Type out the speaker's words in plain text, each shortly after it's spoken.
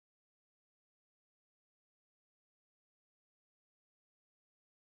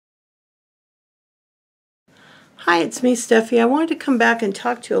Hi, it's me, Steffi. I wanted to come back and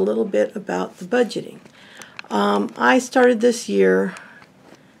talk to you a little bit about the budgeting. I started this year,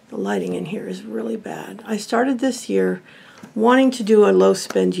 the lighting in here is really bad. I started this year wanting to do a low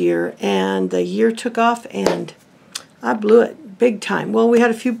spend year, and the year took off and I blew it big time. Well, we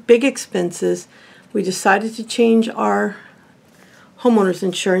had a few big expenses. We decided to change our homeowner's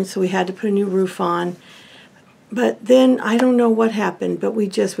insurance, so we had to put a new roof on. But then I don't know what happened, but we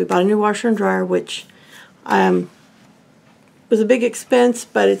bought a new washer and dryer, which was a big expense,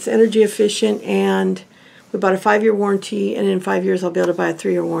 but it's energy efficient, and we bought a 5-year warranty, and in 5 years I'll be able to buy a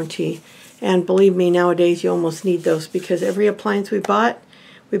 3-year warranty. And believe me, nowadays you almost need those, because every appliance we buy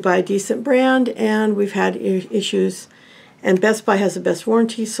a decent brand, and we've had issues. And Best Buy has the best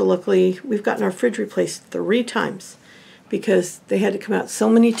warranty, so luckily we've gotten our fridge replaced 3 times because they had to come out so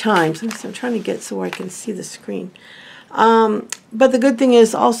many times. I'm trying to get so I can see the screen. But the good thing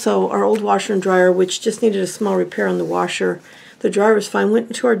is also our old washer and dryer, which just needed a small repair on the washer. The dryer was fine.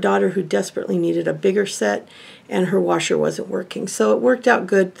 Went to our daughter, who desperately needed a bigger set, and her washer wasn't working. So it worked out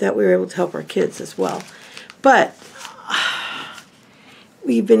good that we were able to help our kids as well. But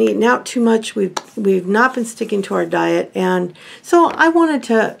we've been eating out too much. We've not been sticking to our diet, and so I wanted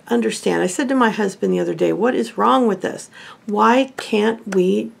to understand. I said to my husband the other day, what is wrong with us? Why can't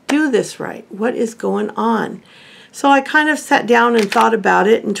we do this right? What is going on? So I kind of sat down and thought about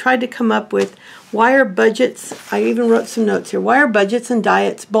it and tried to come up with why are budgets, I even wrote some notes here, why are budgets and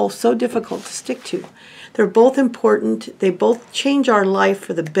diets both so difficult to stick to? They're both important. They both change our life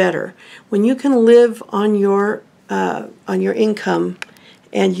for the better. When you can live on your income,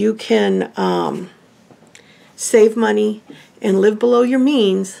 and you can save money and live below your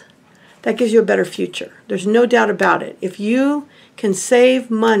means, that gives you a better future. There's no doubt about it. If you can save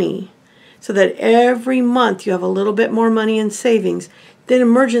money so that every month you have a little bit more money in savings, then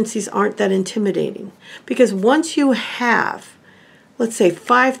emergencies aren't that intimidating. Because once you have, let's say,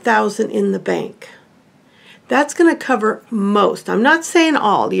 $5,000 in the bank, that's going to cover most. I'm not saying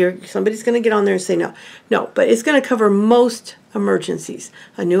all. Somebody's going to get on there and say no. No, but it's going to cover most emergencies.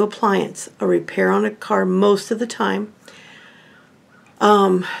 A new appliance, a repair on a car most of the time.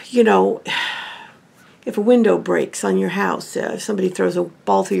 You know, if a window breaks on your house, if somebody throws a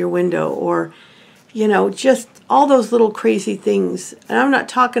ball through your window, or, you know, just all those little crazy things. And I'm not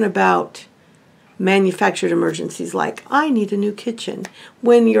talking about manufactured emergencies like, I need a new kitchen,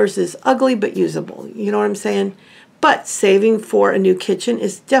 when yours is ugly but usable. You know what I'm saying? But saving for a new kitchen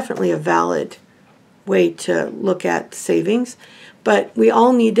is definitely a valid way to look at savings. But we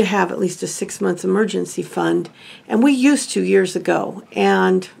all need to have at least a 6-month emergency fund. And we used to years ago,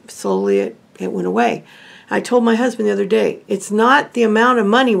 and slowly it went away. I told my husband the other day, it's not the amount of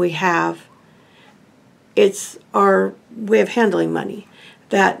money we have, it's our way of handling money.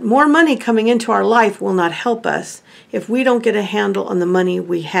 That more money coming into our life will not help us if we don't get a handle on the money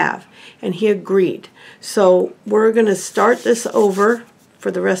we have. And he agreed. So we're going to start this over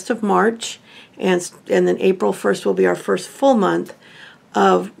for the rest of March, and then April 1st will be our first full month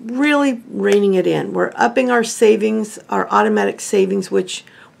of really reining it in. We're upping our savings, our automatic savings, which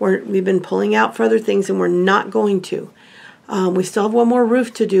we've been pulling out for other things, and we're not going to. We still have one more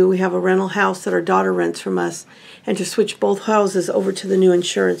roof to do. We have a rental house that our daughter rents from us, and to switch both houses over to the new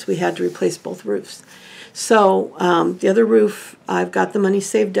insurance, we had to replace both roofs. So the other roof, I've got the money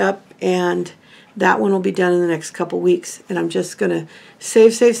saved up, and that one will be done in the next couple weeks. And I'm just going to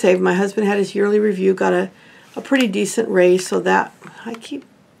save, save, save. My husband had his yearly review, got a pretty decent raise, so that,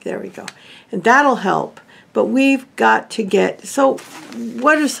 there we go. And that'll help. But we've got to get, so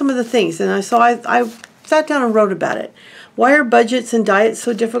what are some of the things? And I sat down and wrote about it. Why are budgets and diets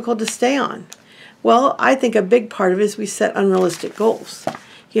so difficult to stay on? Well, I think a big part of it is we set unrealistic goals.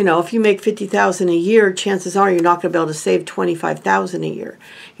 You know, if you make $50,000 a year, chances are you're not going to be able to save $25,000 a year.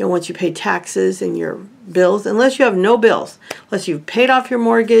 You know, once you pay taxes and your bills, unless you have no bills, unless you've paid off your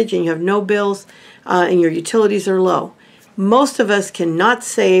mortgage and you have no bills and your utilities are low, most of us cannot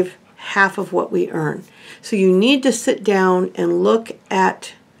save half of what we earn. So you need to sit down and look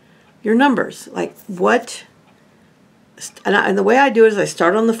at your numbers, like what. And the way I do it is I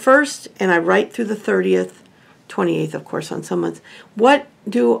start on the 1st and I write through the 30th, 28th, of course, on some months. What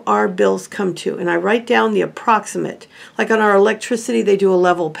do our bills come to? And I write down the approximate. Like on our electricity, they do a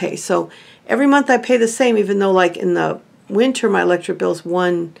level pay. So every month I pay the same, even though like in the winter my electric bill is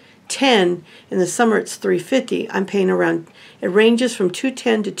 $110, in the summer it's $350. I'm paying around, it ranges from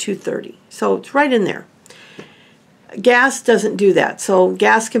 $210 to $230. So it's right in there. Gas doesn't do that. So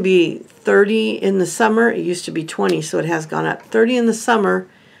gas can be $30 in the summer. It used to be $20, so it has gone up. $30 in the summer,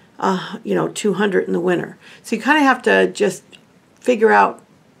 you know, $200 in the winter. So you kind of have to just figure out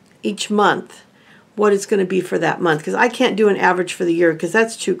each month what it's going to be for that month, because I can't do an average for the year because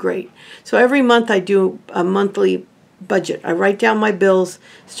that's too great. So every month I do a monthly budget. I write down my bills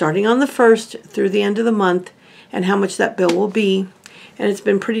starting on the 1st through the end of the month and how much that bill will be. And it's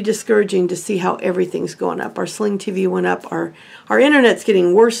been pretty discouraging to see how everything's going up. Our Sling TV went up. Our internet's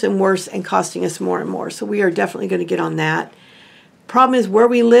getting worse and worse and costing us more and more. So we are definitely going to get on that. Problem is, where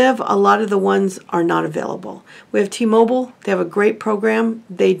we live, a lot of the ones are not available. We have T-Mobile. They have a great program.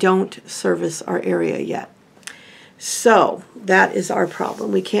 They don't service our area yet. So that is our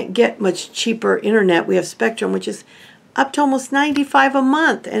problem. We can't get much cheaper internet. We have Spectrum, which is up to almost $95 a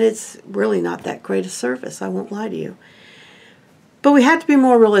month, and it's really not that great a service. I won't lie to you. But we have to be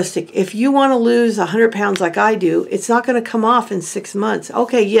more realistic. If you want to lose 100 pounds like I do, it's not going to come off in 6 months.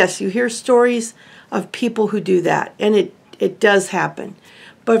 Okay, yes, you hear stories of people who do that, and it does happen.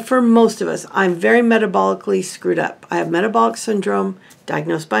 But for most of us, I'm very metabolically screwed up. I have metabolic syndrome,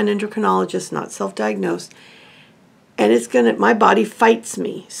 diagnosed by an endocrinologist, not self-diagnosed. And my body fights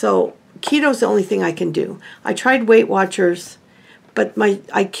me. So keto's the only thing I can do. I tried Weight Watchers, but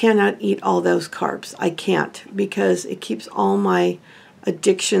I cannot eat all those carbs. I can't, because it keeps all my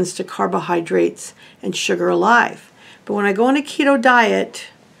addictions to carbohydrates and sugar alive. But when I go on a keto diet,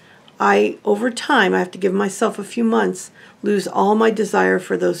 over time, I have to give myself a few months, lose all my desire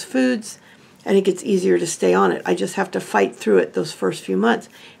for those foods, and it gets easier to stay on it. I just have to fight through it those first few months.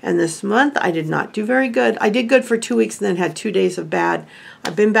 And this month, I did not do very good. I did good for 2 weeks and then had 2 days of bad.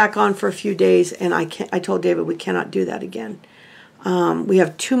 I've been back on for a few days, and I told David we cannot do that again. We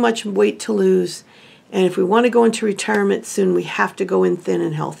have too much weight to lose, and if we want to go into retirement soon, we have to go in thin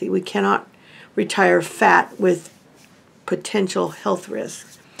and healthy. We cannot retire fat with potential health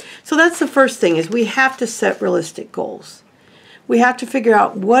risks. So that's the first thing, is we have to set realistic goals. We have to figure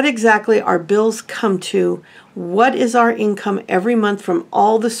out what exactly our bills come to, what is our income every month from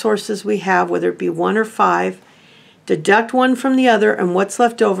all the sources we have, whether it be 1 or 5, deduct one from the other, and what's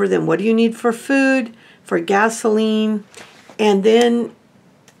left over, then what do you need for food, for gasoline, and then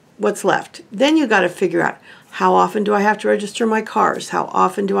what's left. Then you got to figure out, how often do I have to register my cars? How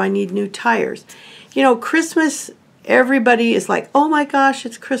often do I need new tires? You know, Christmas, everybody is like, oh my gosh,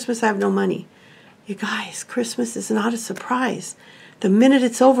 it's Christmas, I have no money. You guys, Christmas is not a surprise. The minute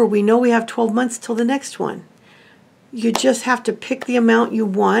it's over, we know we have 12 months till the next one. You just have to pick the amount you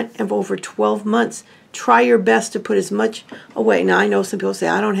want, and over 12 months, try your best to put as much away. Now, I know some people say,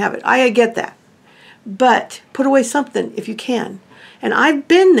 I don't have it. I get that. But put away something if you can. And I've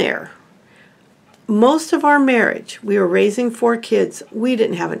been there. Most of our marriage, we were raising 4 kids. We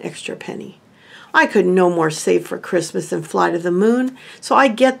didn't have an extra penny. I could no more save for Christmas than fly to the moon. So I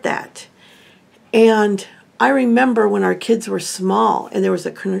get that. And I remember when our kids were small, and there was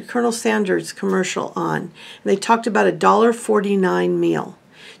a Colonel Sanders commercial on, and they talked about a $1.49 meal.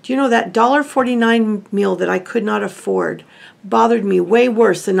 Do you know that $1.49 meal that I could not afford bothered me way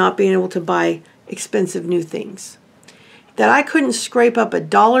worse than not being able to buy expensive new things? That I couldn't scrape up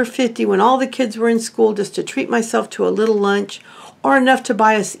 $1.50 when all the kids were in school just to treat myself to a little lunch, or enough to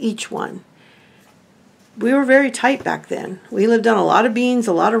buy us each one. We were very tight back then. We lived on a lot of beans,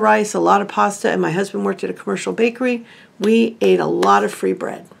 a lot of rice, a lot of pasta, and my husband worked at a commercial bakery. We ate a lot of free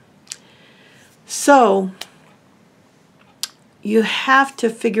bread. So you have to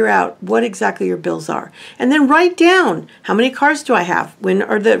figure out what exactly your bills are. And then write down, how many cars do I have?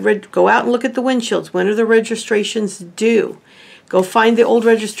 Go out and look at the windshields. When are the registrations due? Go find the old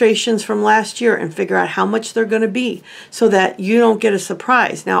registrations from last year and figure out how much they're going to be, so that you don't get a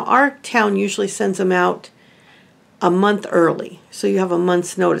surprise. Now, our town usually sends them out a month early, so you have a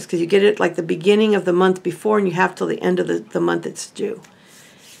month's notice, because you get it like the beginning of the month before, and you have till the end of the month it's due.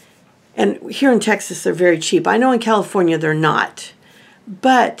 And here in Texas, they're very cheap. I know in California they're not.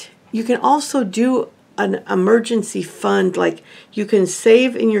 But you can also do an emergency fund. Like, you can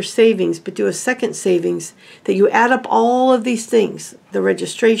save in your savings, but do a second savings that you add up all of these things. The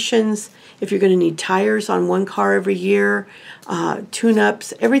registrations, if you're going to need tires on one car every year,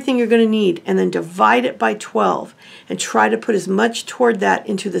 tune-ups, everything you're going to need, and then divide it by 12 and try to put as much toward that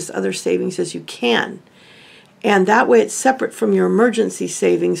into this other savings as you can. And that way it's separate from your emergency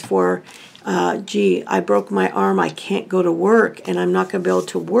savings for, gee, I broke my arm, I can't go to work, and I'm not going to be able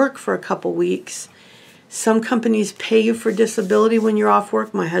to work for a couple weeks. Some companies pay you for disability when you're off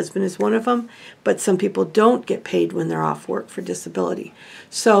work. My husband is one of them. But some people don't get paid when they're off work for disability.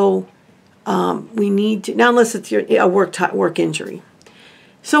 So we need to, now unless it's a work injury.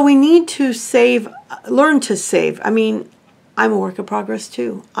 So we need to save, learn to save. I mean, I'm a work in progress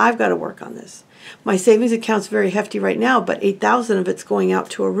too. I've got to work on this. My savings account's very hefty right now, but $8,000 of it's going out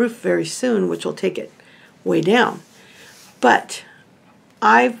to a roof very soon, which will take it way down. But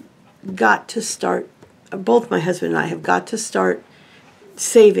I've got to start, both my husband and I have got to start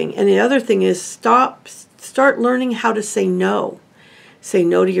saving. And the other thing is start learning how to say no. Say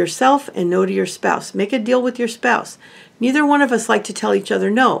no to yourself and no to your spouse. Make a deal with your spouse. Neither one of us like to tell each other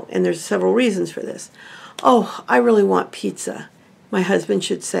no, and there's several reasons for this. Oh, I really want pizza. My husband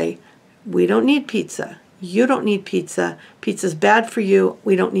should say, we don't need pizza. You don't need pizza. Pizza's bad for you.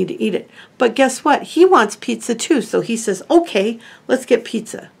 We don't need to eat it. But guess what? He wants pizza too. So he says, okay, let's get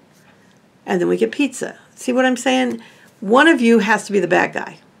pizza. And then we get pizza. See what I'm saying? One of you has to be the bad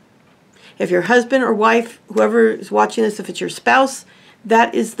guy. If your husband or wife, whoever is watching this, if it's your spouse,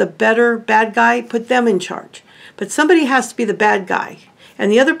 that is the better bad guy, put them in charge. But somebody has to be the bad guy.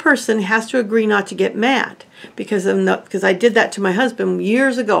 And the other person has to agree not to get mad. Because I did that to my husband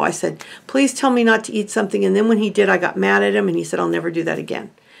years ago. I said, please tell me not to eat something. And then when he did, I got mad at him. And he said, I'll never do that again.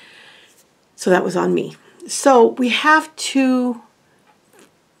 So that was on me. So we have to,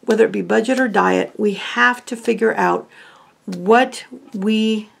 whether it be budget or diet, we have to figure out what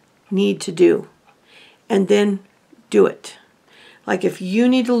we need to do. And then do it. Like if you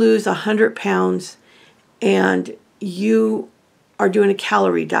need to lose 100 pounds and you are doing a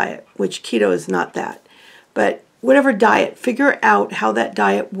calorie diet, which keto is not that, but whatever diet, figure out how that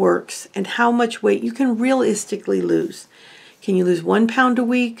diet works and how much weight you can realistically lose. Can you lose 1 pound a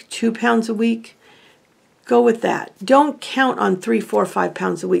week, 2 pounds a week? Go with that. Don't count on 3, 4, 5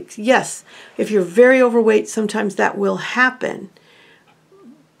 pounds a week. Yes, if you're very overweight, sometimes that will happen.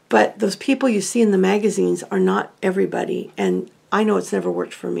 But those people you see in the magazines are not everybody. And I know it's never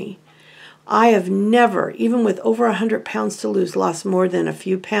worked for me. I have never, even with over 100 pounds to lose, lost more than a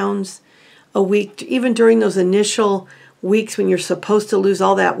few pounds a week. Even during those initial weeks when you're supposed to lose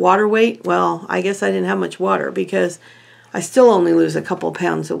all that water weight, well, I guess I didn't have much water because I still only lose a couple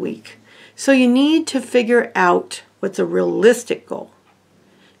pounds a week. So you need to figure out what's a realistic goal.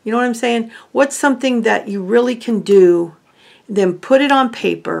 You know what I'm saying? What's something that you really can do, then put it on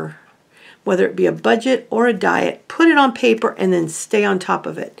paper. Whether it be a budget or a diet, put it on paper and then stay on top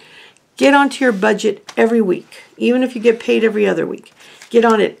of it. Get onto your budget every week, even if you get paid every other week. Get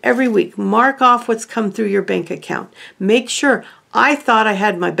on it every week. Mark off what's come through your bank account. Make sure. I thought I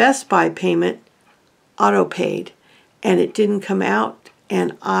had my Best Buy payment auto-paid, and it didn't come out,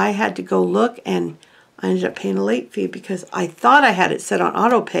 and I had to go look, and I ended up paying a late fee because I thought I had it set on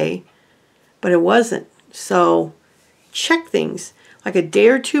auto-pay, but it wasn't. So check things. Like a day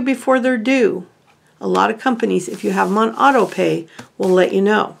or two before they're due. A lot of companies, if you have them on auto pay, will let you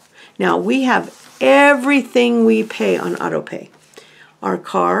know. Now, we have everything we pay on auto pay. Our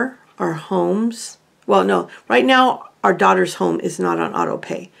car, our homes. Well, no, right now our daughter's home is not on auto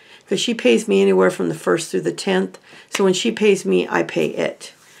pay because she pays me anywhere from the 1st through the 10th. So when she pays me, I pay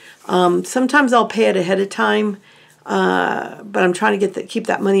it. Sometimes I'll pay it ahead of time. But I'm trying to keep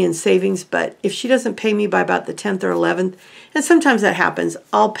that money in savings. But if she doesn't pay me by about the 10th or 11th, and sometimes that happens,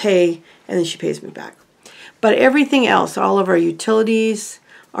 I'll pay and then she pays me back. But everything else, all of our utilities,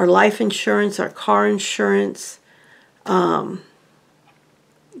 our life insurance, our car insurance, the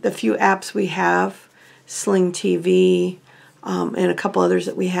few apps we have, Sling TV, and a couple others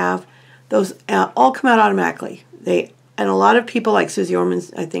that we have, those all come out automatically. And a lot of people, like Susie Orman,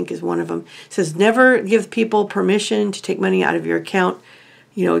 I think is one of them, says never give people permission to take money out of your account.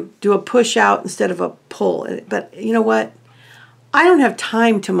 You know, do a push out instead of a pull. But you know what? I don't have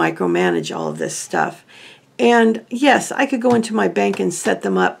time to micromanage all of this stuff. And yes, I could go into my bank and set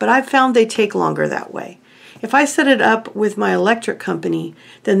them up, but I've found they take longer that way. If I set it up with my electric company,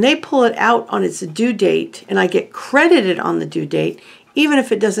 then they pull it out on its due date, and I get credited on the due date, even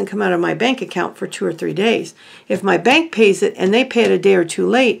if it doesn't come out of my bank account for 2 or 3 days. If my bank pays it and they pay it a day or two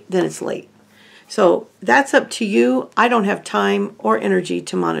late, then it's late. So that's up to you. I don't have time or energy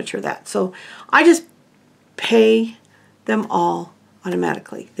to monitor that. So I just pay them all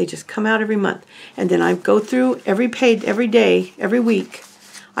automatically. They just come out every month. And then I go through every day, every week.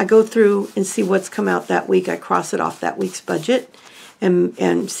 I go through and see what's come out that week. I cross it off that week's budget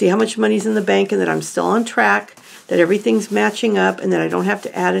and see how much money's in the bank and that I'm still on track, that everything's matching up, and that I don't have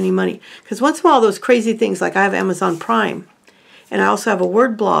to add any money. Because once in a while, those crazy things, like I have Amazon Prime, and I also have a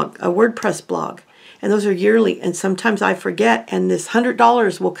WordPress blog, and those are yearly, and sometimes I forget, and this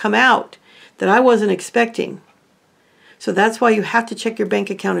 $100 will come out that I wasn't expecting. So that's why you have to check your bank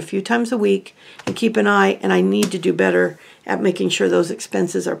account a few times a week and keep an eye, and I need to do better at making sure those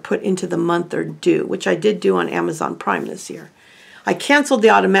expenses are put into the month they're due, which I did do on Amazon Prime this year. I canceled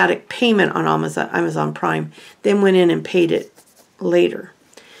the automatic payment on Amazon Prime, then went in and paid it later.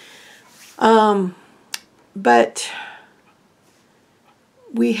 But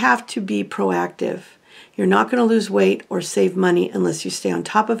we have to be proactive. You're not going to lose weight or save money unless you stay on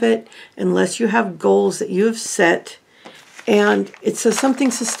top of it, unless you have goals that you have set. And it's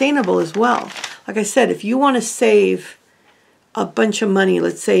something sustainable as well. Like I said, if you want to save a bunch of money,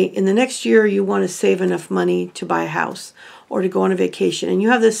 let's say in the next year you want to save enough money to buy a house or to go on a vacation, and you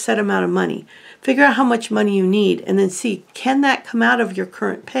have this set amount of money, figure out how much money you need and then see, can that come out of your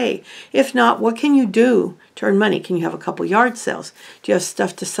current pay? If not, what can you do to earn money? Can you have a couple yard sales? Do you have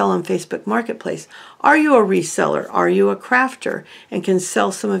stuff to sell on Facebook Marketplace? Are you a reseller? Are you a crafter and can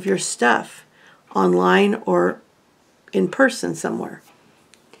sell some of your stuff online or in person somewhere?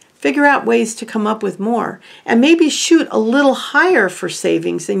 Figure out ways to come up with more, and maybe shoot a little higher for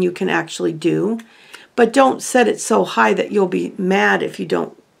savings than you can actually do, but don't set it so high that you'll be mad if you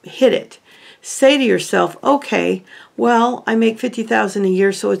don't hit it. Say to yourself, okay, well, I make $50,000 a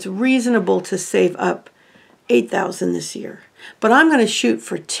year, so it's reasonable to save up $8,000 this year. But I'm going to shoot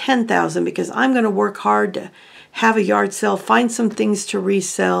for $10,000 because I'm going to work hard to have a yard sale, find some things to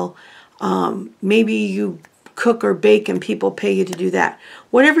resell. Maybe you cook or bake and people pay you to do that.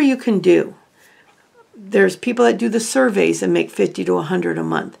 Whatever you can do. There's people that do the surveys and make $50 to $100 a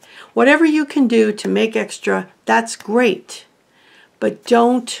month. Whatever you can do to make extra, that's great. But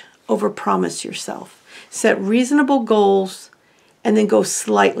don't overpromise yourself. Set reasonable goals and then go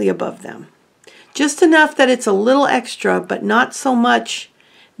slightly above them. Just enough that it's a little extra, but not so much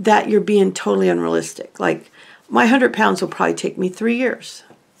that you're being totally unrealistic. Like my 100 pounds will probably take me 3 years,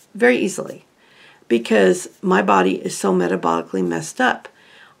 very easily, because my body is so metabolically messed up.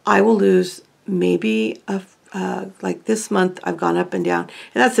 I will lose maybe like this month I've gone up and down,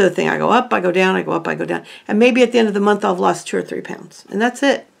 and that's the other thing. I go up, I go down, I go up, I go down, and maybe at the end of the month I've lost 2 or 3 pounds, and that's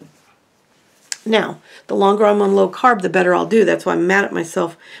it. Now, the longer I'm on low carb, the better I'll do. That's why I'm mad at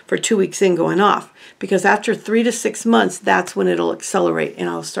myself for 2 weeks in going off, because after 3 to 6 months, that's when it'll accelerate and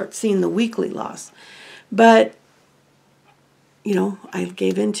I'll start seeing the weekly loss. But, you know, I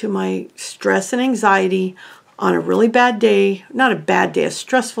gave into my stress and anxiety on a really bad day, not a bad day, a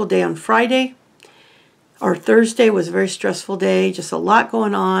stressful day on Friday. Or Thursday was a very stressful day, just a lot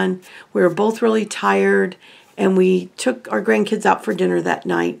going on. We were both really tired, and we took our grandkids out for dinner that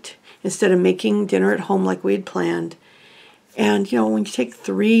night instead of making dinner at home like we had planned. And, you know, when you take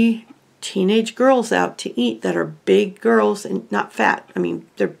 3 teenage girls out to eat that are big girls and not fat, I mean,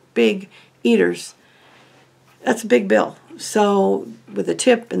 they're big eaters, that's a big bill. So with the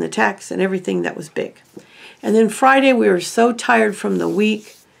tip and the tax and everything, that was big. And then Friday, we were so tired from the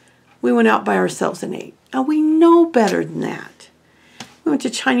week, we went out by ourselves and ate. Now, we know better than that. We went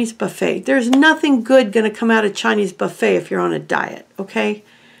to Chinese buffet. There's nothing good going to come out of Chinese buffet if you're on a diet, okay?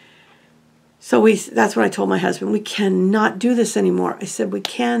 So that's when I told my husband, we cannot do this anymore. I said, we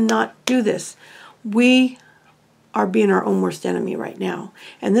cannot do this. We are being our own worst enemy right now.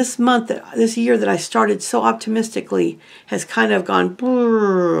 And this month, this year that I started so optimistically has kind of gone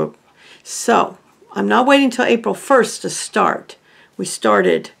brrr. So I'm not waiting until April 1st to start. We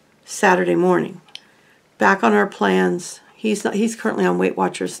started Saturday morning. Back on our plans. He's currently on Weight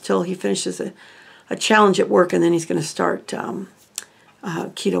Watchers till he finishes a challenge at work, and then he's going to start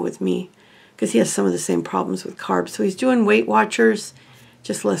keto with me, because he has some of the same problems with carbs. So he's doing Weight Watchers,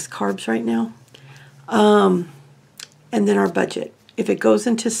 just less carbs right now. And then our budget. If it goes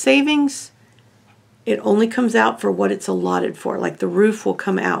into savings, it only comes out for what it's allotted for. Like the roof will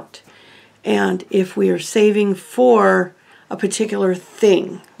come out. And if we are saving for a particular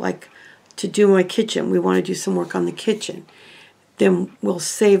thing, like to do my kitchen, we want to do some work on the kitchen, then we'll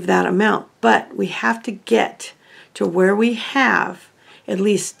save that amount. But we have to get to where we have at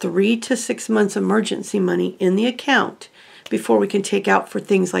least 3 to 6 months emergency money in the account before we can take out for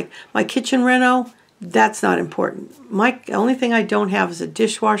things like my kitchen reno. That's not important. The only thing I don't have is a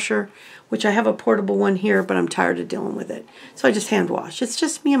dishwasher, which I have a portable one here, but I'm tired of dealing with it. So I just hand wash. It's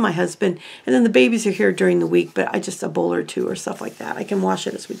just me and my husband, and then the babies are here during the week, but I just a bowl or 2 or stuff like that. I can wash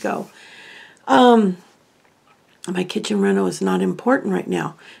it as we go. My kitchen reno is not important right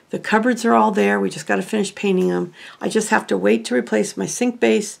now. The cupboards are all there. We just got to finish painting them. I just have to wait to replace my sink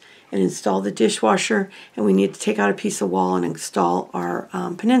base and install the dishwasher, and we need to take out a piece of wall and install our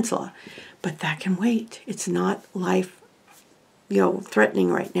peninsula. But that can wait. It's not life,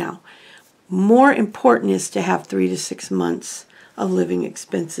 threatening right now. More important is to have 3 to 6 months of living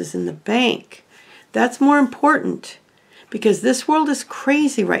expenses in the bank. That's more important, because this world is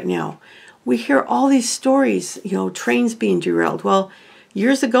crazy right now. We hear all these stories, trains being derailed. Well,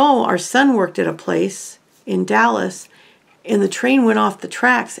 years ago, our son worked at a place in Dallas, and the train went off the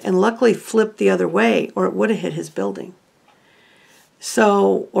tracks and luckily flipped the other way, or it would have hit his building.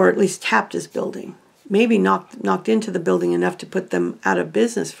 So, or at least tapped his building. Maybe knocked into the building enough to put them out of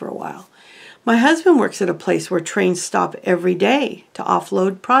business for a while. My husband works at a place where trains stop every day to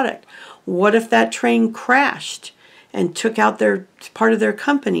offload product. What if that train crashed and took out their part of their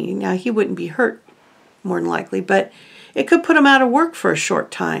company? Now, he wouldn't be hurt, more than likely, but it could put him out of work for a short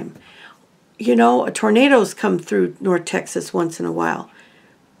time. You know, tornadoes come through North Texas once in a while.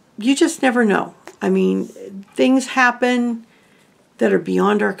 You just never know. I mean, things happen that are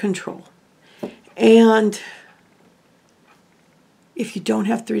beyond our control. And if you don't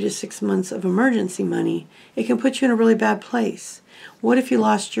have 3 to 6 months of emergency money, it can put you in a really bad place. What if you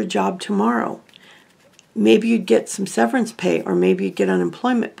lost your job tomorrow? Maybe you'd get some severance pay, or maybe you'd get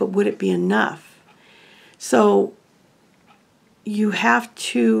unemployment, but would it be enough? So you have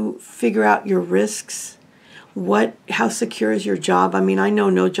to figure out your risks. How secure is your job? I mean, I know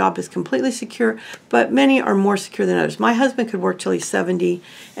no job is completely secure, but many are more secure than others. My husband could work till he's 70,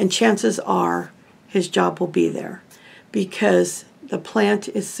 and chances are his job will be there because the plant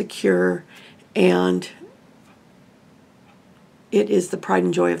is secure and it is the pride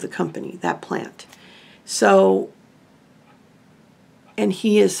and joy of the company, that plant. So, and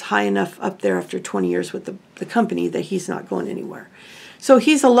he is high enough up there after 20 years with the company that he's not going anywhere. So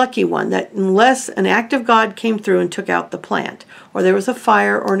he's a lucky one that unless an act of God came through and took out the plant, or there was a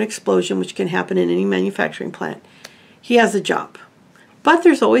fire or an explosion, which can happen in any manufacturing plant, he has a job. But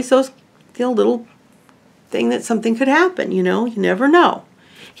there's always those little thing that something could happen, you never know.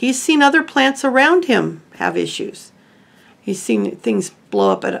 He's seen other plants around him have issues. He's seen things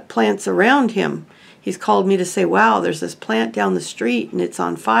blow up at plants around him. He's called me to say, wow, there's this plant down the street and it's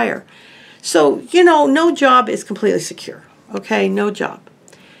on fire. So, no job is completely secure. Okay, no job.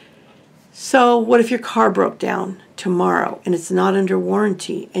 So what if your car broke down tomorrow and it's not under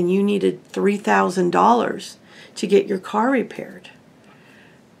warranty and you needed $3,000 to get your car repaired?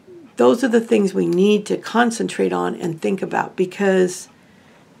 Those are the things we need to concentrate on and think about, because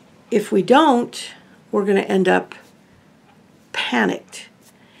if we don't, we're going to end up panicked.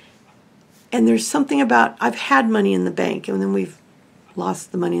 And there's something about, I've had money in the bank and then we've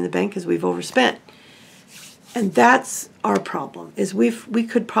lost the money in the bank because we've overspent. And that's our problem, is we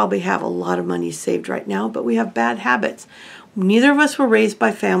could probably have a lot of money saved right now, but we have bad habits. Neither of us were raised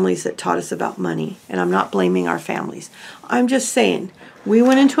by families that taught us about money, and I'm not blaming our families. I'm just saying, we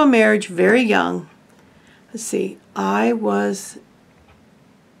went into a marriage very young. Let's see, we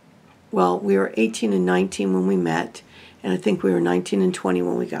were 18 and 19 when we met, and I think we were 19 and 20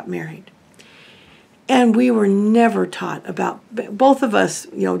 when we got married. And we were never taught about, both of us,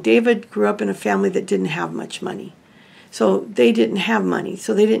 David grew up in a family that didn't have much money. So they didn't have money,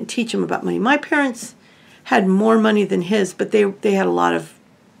 so they didn't teach him about money. My parents had more money than his, but they had a lot of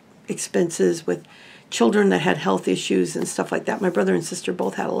expenses with children that had health issues and stuff like that. My brother and sister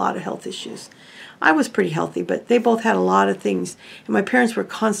both had a lot of health issues. I was pretty healthy, but they both had a lot of things, and my parents were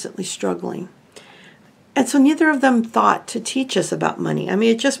constantly struggling. And so neither of them thought to teach us about money. I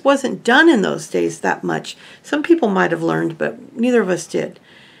mean, it just wasn't done in those days that much. Some people might have learned, but neither of us did.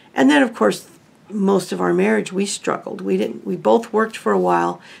 And then, of course, most of our marriage, we struggled. We both worked for a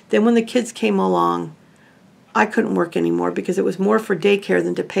while. Then when the kids came along, I couldn't work anymore because it was more for daycare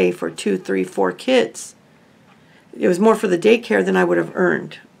than to pay for 2, 3, 4 kids. It was more for the daycare than I would have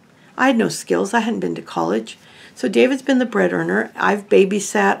earned. I had no skills. I hadn't been to college. So David's been the bread earner. I've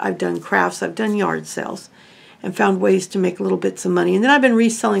babysat, I've done crafts, I've done yard sales, and found ways to make little bits of money. And then I've been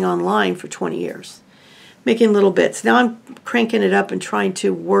reselling online for 20 years, making little bits. Now I'm cranking it up and trying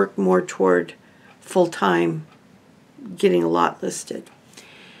to work more toward full-time, getting a lot listed.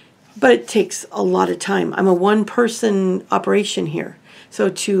 But it takes a lot of time. I'm a one-person operation here. So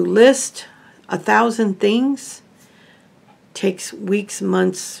to list 1,000 things takes weeks,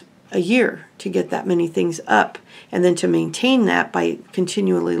 months, a year to get that many things up, and then to maintain that by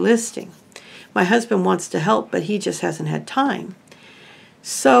continually listing. My husband wants to help, but he just hasn't had time.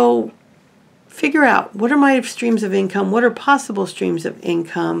 So figure out, what are my streams of income? What are possible streams of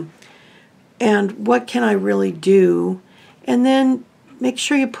income? And what can I really do? And then make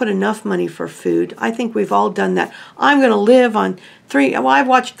sure you put enough money for food. I think we've all done that. I'm going to live on I've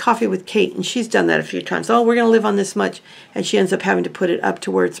watched Coffee with Kate, and she's done that a few times. Oh, we're going to live on this much, and she ends up having to put it up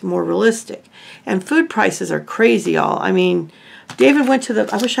to where it's more realistic. And food prices are crazy, y'all. I mean, David went to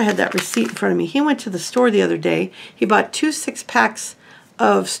I wish I had that receipt in front of me. He went to the store the other day. He bought 2 6-packs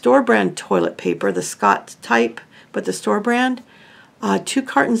of store-brand toilet paper, the Scott type, but the store brand, 2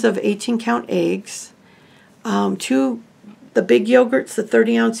 cartons of 18-count eggs, 2 the big yogurts, the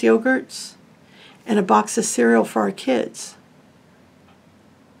 30-ounce yogurts, and a box of cereal for our kids,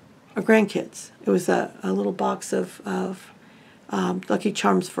 our grandkids. It was a little box of Lucky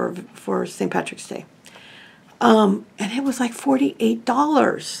Charms for St. Patrick's Day. And it was like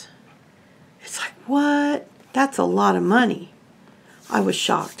 $48. It's like, what? That's a lot of money. I was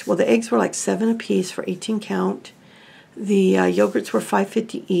shocked. Well, the eggs were like $7 a piece for 18 count. The yogurts were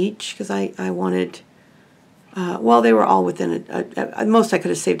 $5.50 each because I wanted, well, they were all within most I could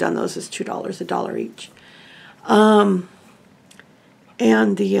have saved on those is $2, $1 each.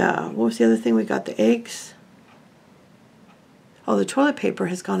 And the, what was the other thing we got? The eggs. Oh, the toilet paper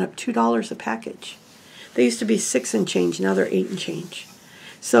has gone up $2 a package. They used to be 6 and change, now they're 8 and change.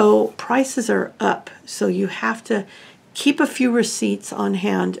 So prices are up. So you have to keep a few receipts on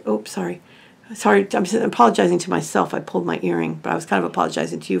hand. Oops, sorry. Sorry, I'm apologizing to myself. I pulled my earring, but I was kind of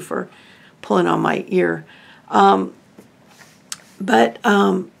apologizing to you for pulling on my ear.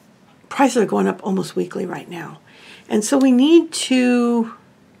 Prices are going up almost weekly right now. And so we need to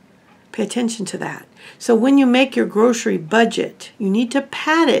pay attention to that. So when you make your grocery budget, you need to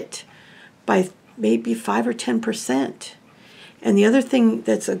pad it by maybe 5 or 10%. And the other thing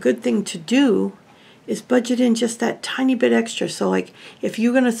that's a good thing to do is budget in just that tiny bit extra. So like if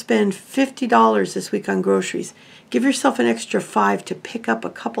you're going to spend $50 this week on groceries, give yourself an extra $5 to pick up a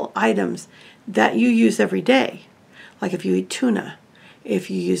couple items that you use every day. Like if you eat tuna,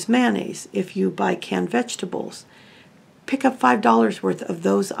 if you use mayonnaise, if you buy canned vegetables, pick up $5 worth of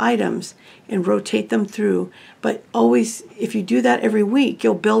those items and rotate them through. But always, if you do that every week,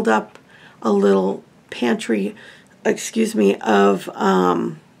 you'll build up a little pantry, of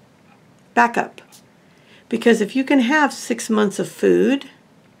backup. Because if you can have 6 months of food,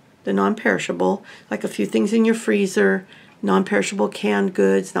 the non-perishable, like a few things in your freezer, non-perishable canned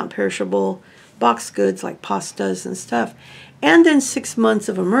goods, non-perishable box goods like pastas and stuff, and then 6 months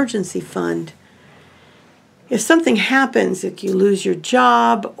of emergency fund, if something happens, if you lose your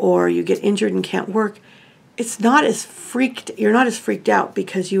job or you get injured and can't work, you're not as freaked out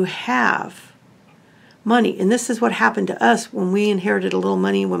because you have money. And this is what happened to us when we inherited a little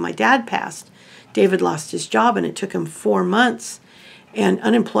money when my dad passed. David lost his job and it took him 4 months. And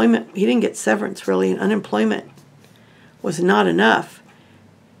unemployment, he didn't get severance really, and unemployment was not enough.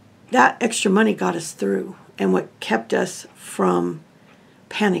 That extra money got us through and what kept us from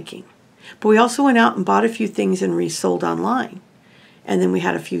panicking. But we also went out and bought a few things and resold online. And then we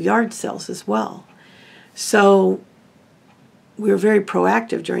had a few yard sales as well. So we were very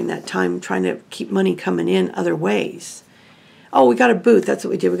proactive during that time, trying to keep money coming in other ways. Oh, we got a booth. That's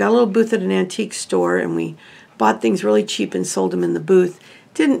what we did. We got a little booth at an antique store, and we bought things really cheap and sold them in the booth.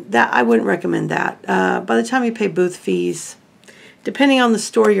 I wouldn't recommend that. By the time you pay booth fees, depending on the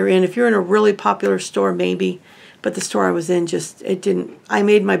store you're in, if you're in a really popular store, maybe. But the store I was in I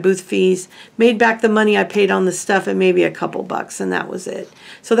made my booth fees, made back the money I paid on the stuff, and maybe a couple bucks, and that was it.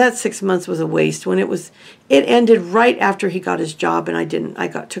 So that 6 months was a waste. When it ended right after he got his job, and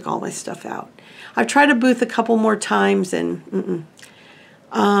took all my stuff out. I've tried a booth a couple more times, and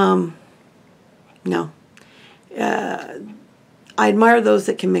no. I admire those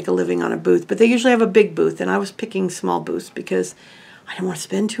that can make a living on a booth, but they usually have a big booth, and I was picking small booths because I didn't want to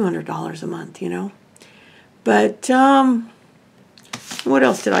spend $200 a month, you know. But what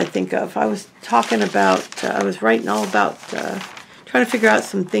else did I think of? I was talking about, I was writing all about, trying to figure out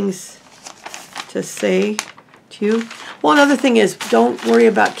some things to say to you. Well, another thing is, don't worry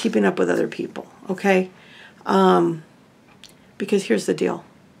about keeping up with other people, okay? Because here's the deal.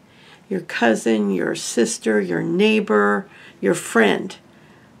 Your cousin, your sister, your neighbor, your friend,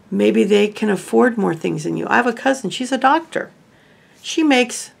 maybe they can afford more things than you. I have a cousin, she's a doctor. She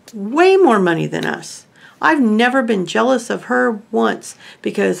makes way more money than us. I've never been jealous of her once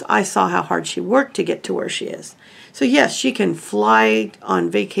because I saw how hard she worked to get to where she is. So yes, she can fly on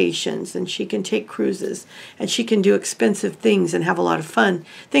vacations and she can take cruises and she can do expensive things and have a lot of fun.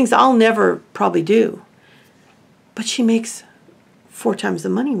 Things I'll never probably do. But she makes 4 times the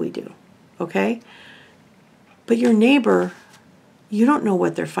money we do, okay? But your neighbor, you don't know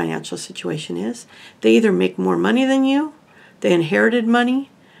what their financial situation is. They either make more money than you, they inherited money,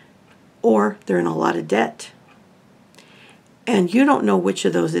 or they're in a lot of debt. And you don't know which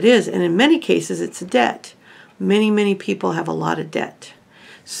of those it is. And in many cases, it's debt. Many, many people have a lot of debt.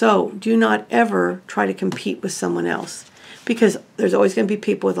 So do not ever try to compete with someone else, because there's always going to be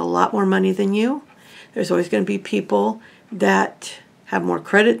people with a lot more money than you. There's always going to be people that have more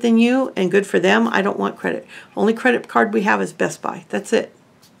credit than you, and good for them. I don't want credit. Only credit card we have is Best Buy. That's it.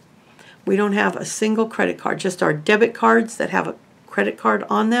 We don't have a single credit card, just our debit cards that have a credit card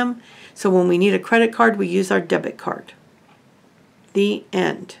on them. So when we need a credit card, we use our debit card. The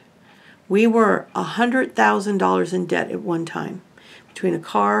end. We were $100,000 in debt at one time. Between a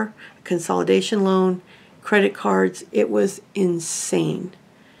car, a consolidation loan, credit cards, it was insane.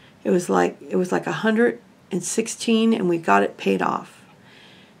 It was like 116 and we got it paid off.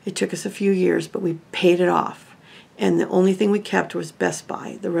 It took us a few years, but we paid it off. And the only thing we kept was Best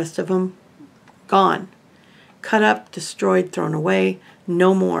Buy. The rest of them, gone. Cut up, destroyed, thrown away,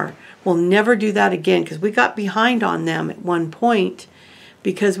 no more. We'll never do that again because we got behind on them at one point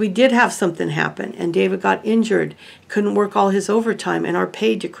because we did have something happen and David got injured, couldn't work all his overtime, and our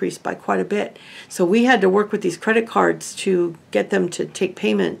pay decreased by quite a bit. So we had to work with these credit cards to get them to take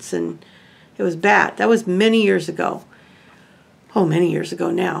payments, and it was bad. That was many years ago. Oh, many years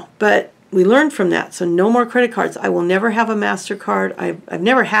ago now. But we learned from that, so no more credit cards. I will never have a MasterCard. I've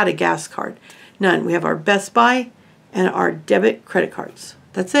never had a gas card. None. We have our Best Buy and our debit credit cards.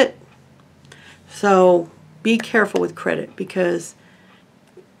 That's it. So be careful with credit because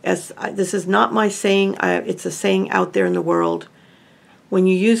this is not my saying. It's a saying out there in the world. When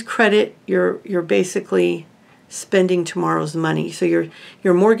you use credit, you're basically spending tomorrow's money. So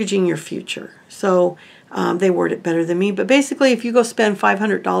you're mortgaging your future. So they word it better than me. But basically, if you go spend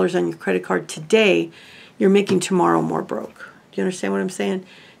 $500 on your credit card today, you're making tomorrow more broke. Do you understand what I'm saying?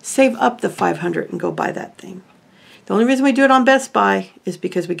 Save up the $500 and go buy that thing. The only reason we do it on Best Buy is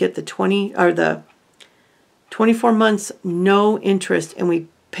because we get the 24 months no interest, and we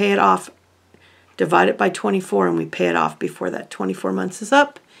pay it off, divide it by 24, and we pay it off before that 24 months is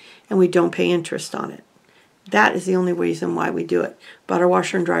up, and we don't pay interest on it. That is the only reason why we do it. Bought our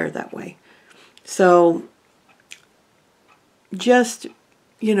washer and dryer that way. So just,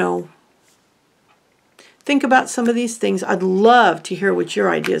 you know, think about some of these things. I'd love to hear what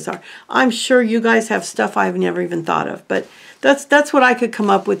your ideas are. I'm sure you guys have stuff I've never even thought of, but that's what I could come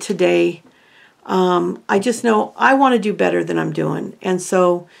up with today. I just know I want to do better than I'm doing. And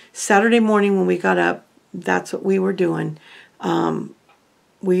so Saturday morning when we got up, that's what we were doing.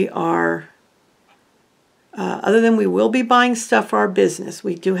 We are, other than we will be buying stuff for our business,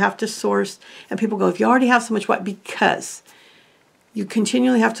 we do have to source. And people go, if you already have so much, what? Because you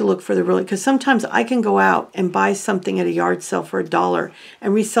continually have to look for the really, because sometimes I can go out and buy something at a yard sale for $1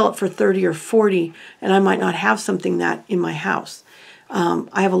 and resell it for 30 or 40, and I might not have something that in my house.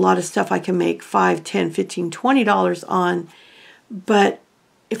 I have a lot of stuff I can make $5, $10, $15, $20 on, but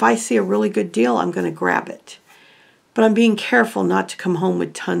if I see a really good deal, I'm going to grab it. But I'm being careful not to come home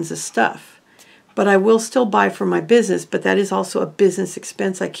with tons of stuff. But I will still buy for my business, but that is also a business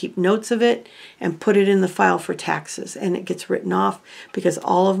expense. I keep notes of it and put it in the file for taxes, and it gets written off because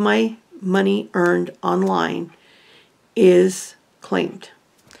all of my money earned online is claimed.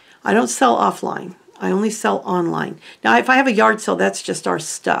 I don't sell offline. I only sell online. Now, if I have a yard sale, that's just our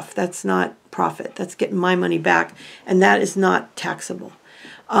stuff. That's not profit. That's getting my money back, and that is not taxable.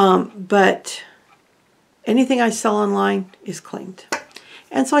 But anything I sell online is claimed.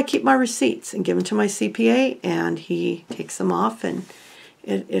 And so I keep my receipts and give them to my CPA, and he takes them off, and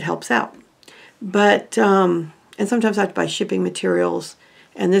it helps out. But, and sometimes I have to buy shipping materials,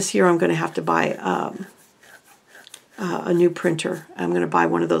 and this year I'm going to have to buy a new printer. I'm going to buy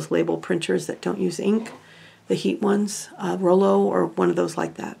one of those label printers that don't use ink, the heat ones, Rollo or one of those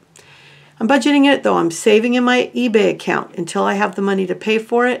like that. I'm budgeting it, though. I'm saving in my eBay account until I have the money to pay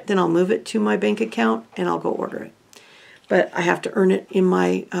for it. Then I'll move it to my bank account and I'll go order it. But I have to earn it in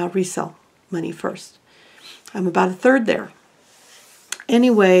my resale money first. I'm about a third there.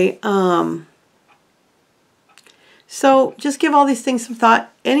 Anyway, so just give all these things some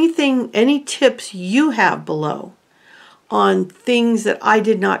thought. Any tips you have below on things that I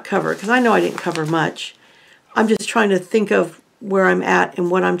did not cover, because I know I didn't cover much. I'm just trying to think of where I'm at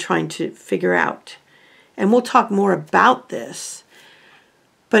and what I'm trying to figure out. And we'll talk more about this.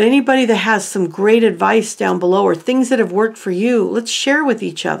 But anybody that has some great advice down below or things that have worked for you, let's share with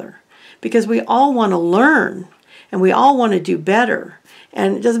each other. Because we all want to learn and we all want to do better.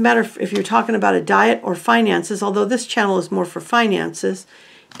 And it doesn't matter if you're talking about a diet or finances, although this channel is more for finances.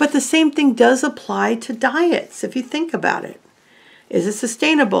 But the same thing does apply to diets, if you think about it. Is it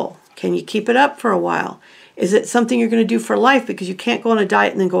sustainable? Can you keep it up for a while? Is it something you're going to do for life because you can't go on a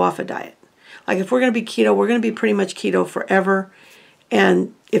diet and then go off a diet? Like if we're going to be keto, we're going to be pretty much keto forever.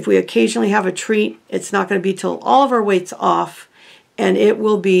 And if we occasionally have a treat, it's not going to be till all of our weight's off. And it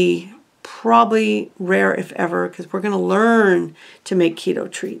will be probably rare, if ever, because we're going to learn to make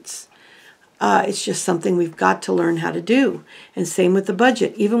keto treats. It's just something we've got to learn how to do. And same with the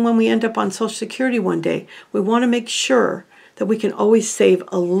budget. Even when we end up on Social Security one day, we want to make sure that we can always save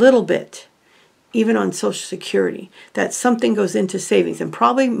a little bit, even on Social Security, that something goes into savings. And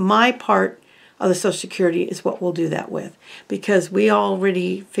probably my part of the Social Security is what we'll do that with, because we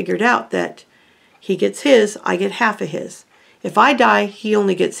already figured out that he gets his, I get half of his. If I die, he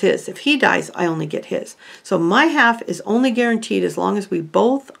only gets his. If he dies, I only get his. So my half is only guaranteed as long as we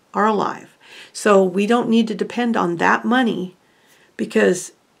both are alive. So we don't need to depend on that money,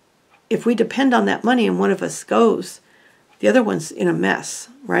 because if we depend on that money and one of us goes, the other one's in a mess,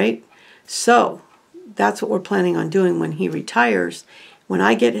 right? So that's what we're planning on doing when he retires. When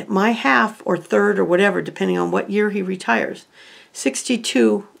I get my half or third or whatever, depending on what year he retires,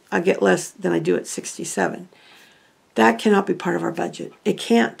 62, I get less than I do at 67. That cannot be part of our budget. It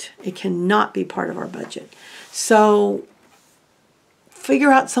can't. It cannot be part of our budget. So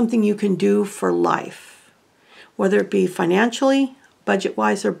figure out something you can do for life, whether it be financially,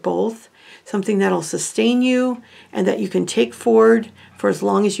 budget-wise, or both, something that'll sustain you and that you can take forward for as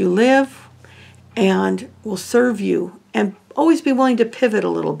long as you live and will serve you. And always be willing to pivot a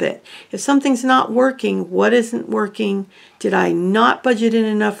little bit. If something's not working, what isn't working? Did I not budget in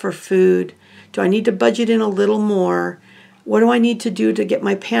enough for food? Do I need to budget in a little more? What do I need to do to get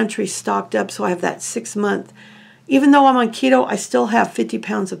my pantry stocked up so I have that 6 month? Even though I'm on keto, I still have 50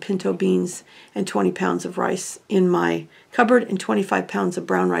 pounds of pinto beans and 20 pounds of rice in my cupboard and 25 pounds of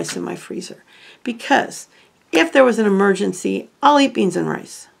brown rice in my freezer. Because if there was an emergency, I'll eat beans and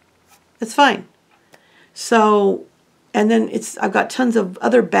rice. It's fine. So, and then I've got tons of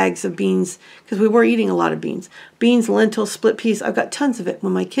other bags of beans because we were eating a lot of beans. Beans, lentils, split peas, I've got tons of it.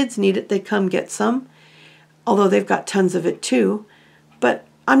 When my kids need it, they come get some, although they've got tons of it too. But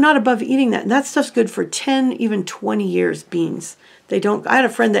I'm not above eating that. And that stuff's good for 10, even 20 years, beans. I had a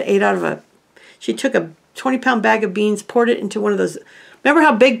friend that ate out of she took a 20-pound bag of beans, poured it into one of those, remember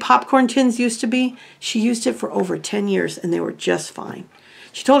how big popcorn tins used to be? She used it for over 10 years and they were just fine.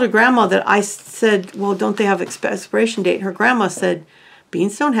 She told her grandma that I said, well, don't they have expiration date? Her grandma said,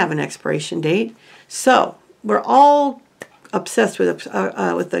 beans don't have an expiration date. So we're all obsessed with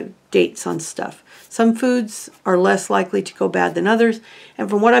the dates on stuff. Some foods are less likely to go bad than others. And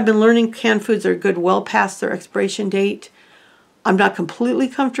from what I've been learning, canned foods are good well past their expiration date. I'm not completely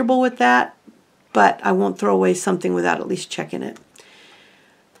comfortable with that, but I won't throw away something without at least checking it.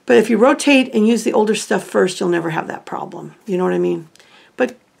 But if you rotate and use the older stuff first, you'll never have that problem. You know what I mean?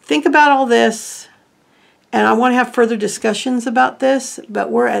 But think about all this, and I want to have further discussions about this,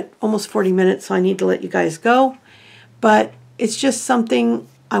 but we're at almost 40 minutes, so I need to let you guys go. But it's just something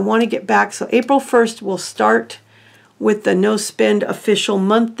I want to get back. So April 1st, we'll start with the no spend official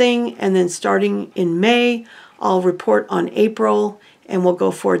month thing, and then starting in May, I'll report on April, and we'll go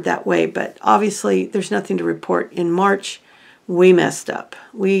forward that way. But obviously, there's nothing to report in March. We messed up.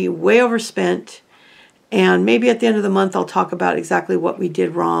 We way overspent. And maybe at the end of the month, I'll talk about exactly what we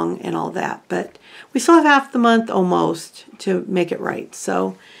did wrong and all that. But we still have half the month almost to make it right.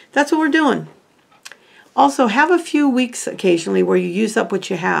 So that's what we're doing. Also, have a few weeks occasionally where you use up what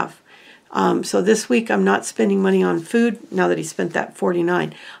you have. So this week, I'm not spending money on food now that he spent that $49.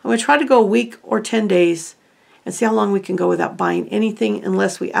 I'm going to try to go a week or 10 days and see how long we can go without buying anything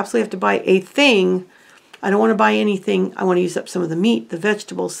unless we absolutely have to buy a thing. I don't want to buy anything. I want to use up some of the meat, the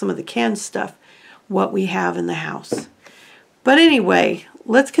vegetables, some of the canned stuff, what we have in the house. But anyway,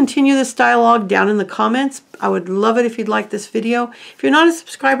 let's continue this dialogue down in the comments. I would love it if you'd like this video. If you're not a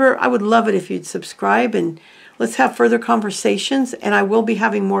subscriber, I would love it if you'd subscribe, and let's have further conversations. And I will be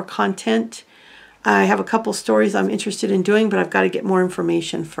having more content. I have a couple stories I'm interested in doing, but I've got to get more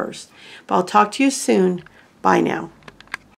information first. But I'll talk to you soon. Bye now.